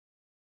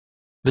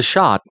The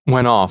shot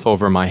went off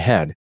over my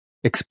head,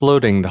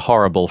 exploding the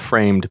horrible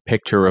framed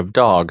picture of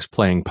dogs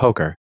playing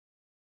poker.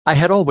 I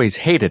had always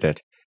hated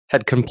it,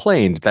 had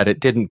complained that it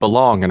didn't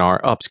belong in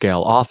our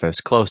upscale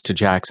office close to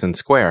Jackson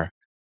Square,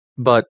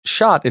 but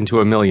shot into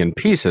a million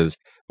pieces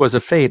was a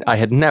fate I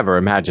had never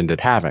imagined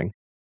it having.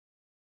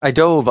 I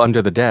dove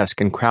under the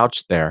desk and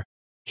crouched there,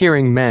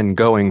 hearing men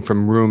going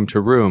from room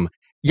to room,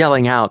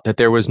 yelling out that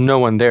there was no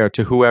one there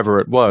to whoever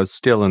it was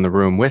still in the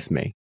room with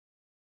me.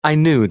 I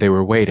knew they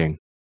were waiting,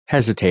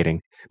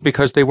 hesitating,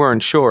 because they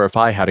weren't sure if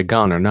I had a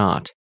gun or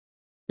not.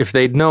 If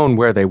they'd known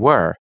where they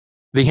were,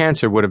 the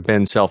answer would have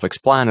been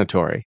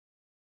self-explanatory.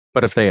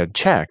 But if they had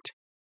checked,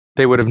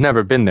 they would have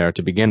never been there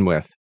to begin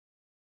with.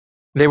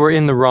 They were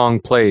in the wrong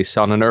place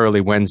on an early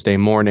Wednesday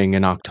morning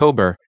in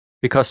October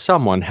because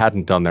someone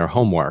hadn't done their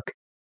homework.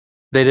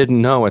 They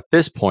didn't know at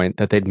this point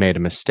that they'd made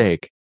a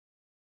mistake.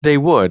 They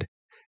would,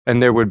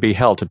 and there would be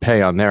hell to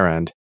pay on their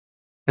end.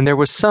 And there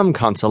was some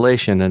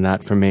consolation in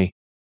that for me,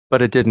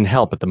 but it didn't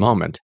help at the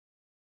moment.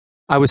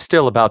 I was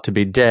still about to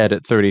be dead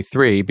at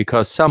 33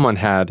 because someone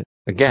had,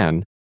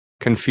 again,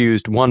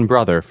 confused one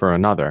brother for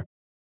another.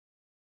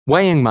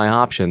 Weighing my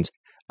options,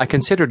 I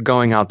considered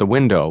going out the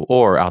window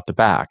or out the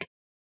back.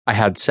 I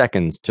had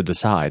seconds to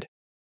decide.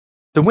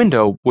 The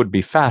window would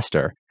be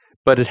faster,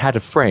 but it had a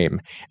frame,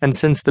 and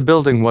since the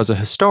building was a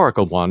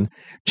historical one,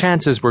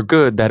 chances were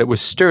good that it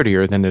was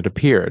sturdier than it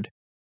appeared.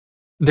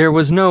 There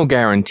was no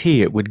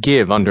guarantee it would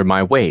give under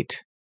my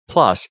weight.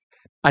 Plus,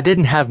 I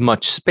didn't have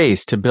much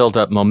space to build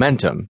up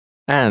momentum,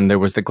 and there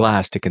was the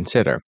glass to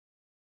consider.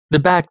 The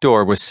back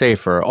door was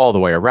safer all the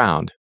way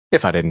around,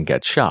 if I didn't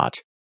get shot.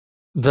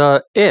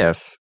 The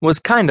if was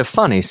kind of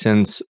funny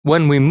since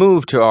when we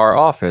moved to our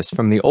office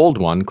from the old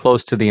one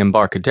close to the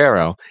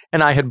Embarcadero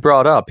and I had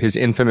brought up his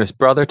infamous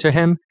brother to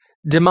him,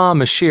 Dima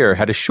Mashir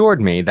had assured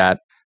me that,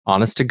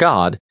 honest to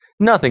God,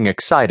 nothing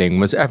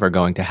exciting was ever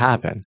going to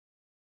happen.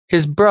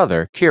 His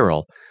brother,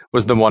 Kirill,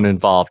 was the one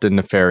involved in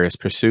nefarious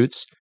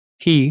pursuits.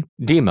 He,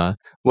 Dima,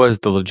 was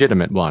the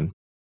legitimate one.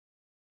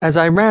 As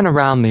I ran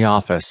around the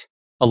office,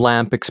 a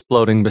lamp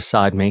exploding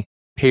beside me,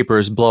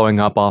 papers blowing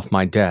up off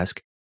my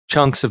desk,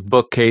 chunks of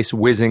bookcase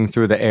whizzing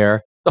through the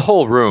air, the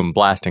whole room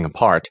blasting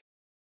apart,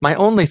 my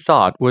only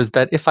thought was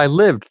that if I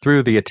lived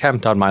through the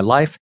attempt on my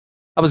life,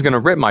 I was going to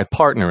rip my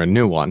partner a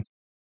new one.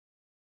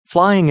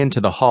 Flying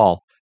into the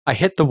hall, I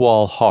hit the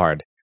wall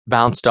hard,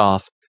 bounced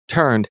off,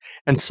 turned,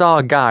 and saw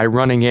a guy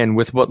running in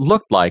with what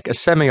looked like a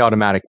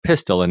semi-automatic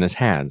pistol in his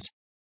hands.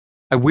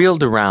 I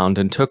wheeled around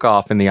and took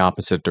off in the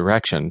opposite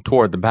direction,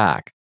 toward the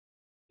back.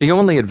 The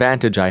only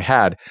advantage I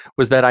had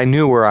was that I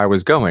knew where I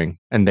was going,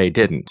 and they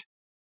didn't.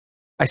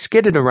 I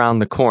skidded around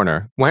the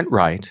corner, went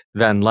right,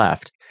 then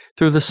left,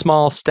 through the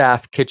small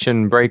staff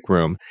kitchen break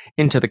room,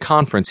 into the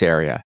conference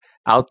area,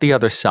 out the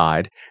other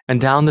side,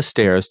 and down the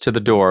stairs to the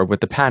door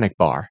with the panic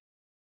bar.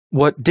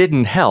 What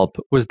didn't help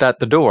was that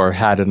the door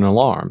had an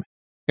alarm.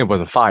 It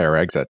was a fire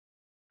exit.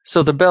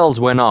 So the bells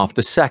went off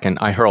the second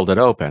I hurled it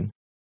open.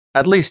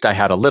 At least I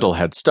had a little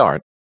head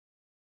start.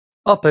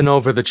 Up and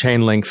over the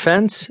chain-link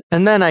fence,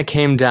 and then I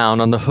came down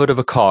on the hood of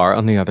a car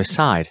on the other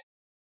side.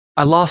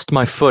 I lost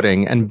my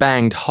footing and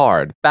banged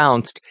hard,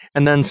 bounced,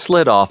 and then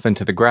slid off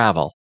into the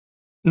gravel.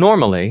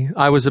 Normally,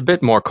 I was a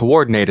bit more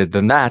coordinated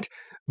than that,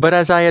 but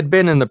as I had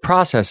been in the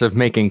process of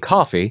making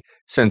coffee,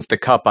 since the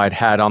cup I'd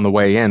had on the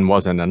way in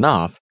wasn't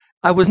enough,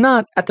 I was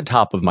not at the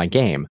top of my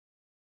game.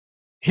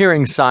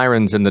 Hearing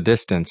sirens in the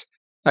distance,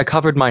 I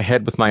covered my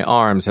head with my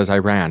arms as I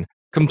ran,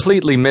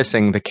 completely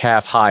missing the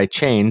calf-high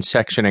chain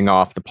sectioning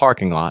off the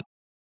parking lot.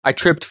 I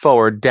tripped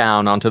forward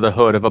down onto the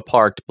hood of a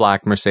parked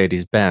black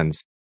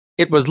Mercedes-Benz.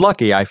 It was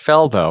lucky I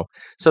fell, though,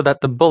 so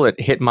that the bullet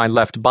hit my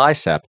left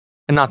bicep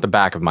and not the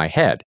back of my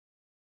head.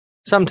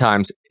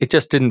 Sometimes it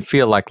just didn't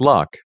feel like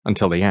luck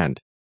until the end.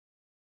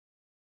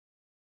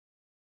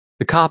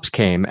 The cops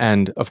came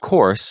and, of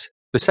course,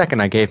 the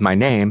second I gave my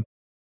name,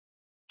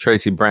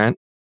 Tracy Brandt,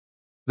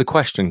 the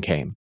question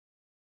came.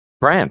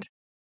 Brandt.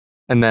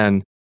 And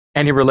then,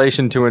 any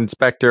relation to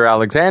Inspector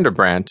Alexander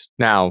Brandt,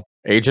 now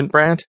Agent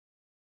Brandt?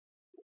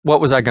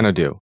 What was I going to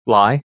do?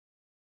 Lie?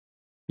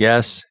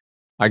 Yes,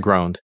 I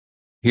groaned.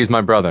 He's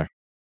my brother.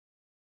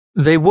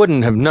 They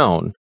wouldn't have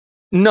known.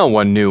 No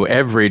one knew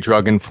every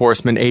drug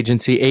enforcement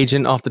agency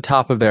agent off the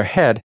top of their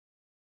head,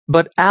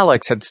 but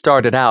Alex had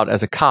started out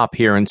as a cop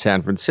here in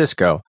San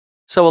Francisco,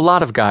 so a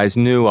lot of guys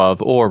knew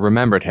of or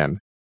remembered him.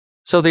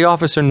 So the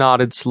officer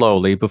nodded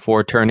slowly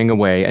before turning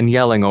away and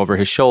yelling over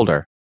his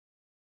shoulder,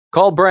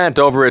 "Call Brandt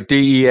over at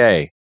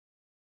DEA."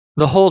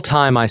 The whole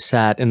time I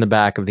sat in the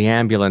back of the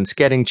ambulance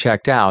getting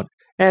checked out,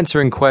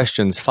 answering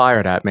questions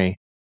fired at me,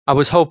 I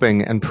was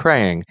hoping and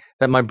praying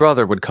that my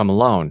brother would come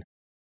alone.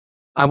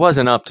 I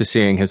wasn't up to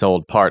seeing his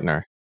old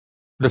partner.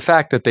 The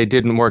fact that they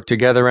didn't work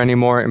together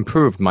anymore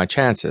improved my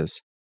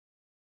chances.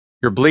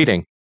 "You're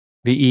bleeding,"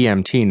 the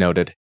EMT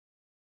noted.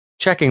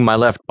 Checking my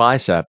left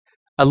bicep,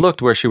 I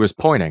looked where she was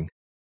pointing.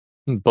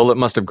 "Bullet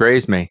must have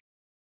grazed me.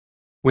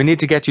 We need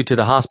to get you to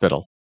the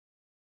hospital."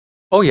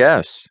 "Oh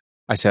yes,"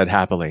 I said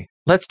happily.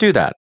 "Let's do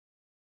that."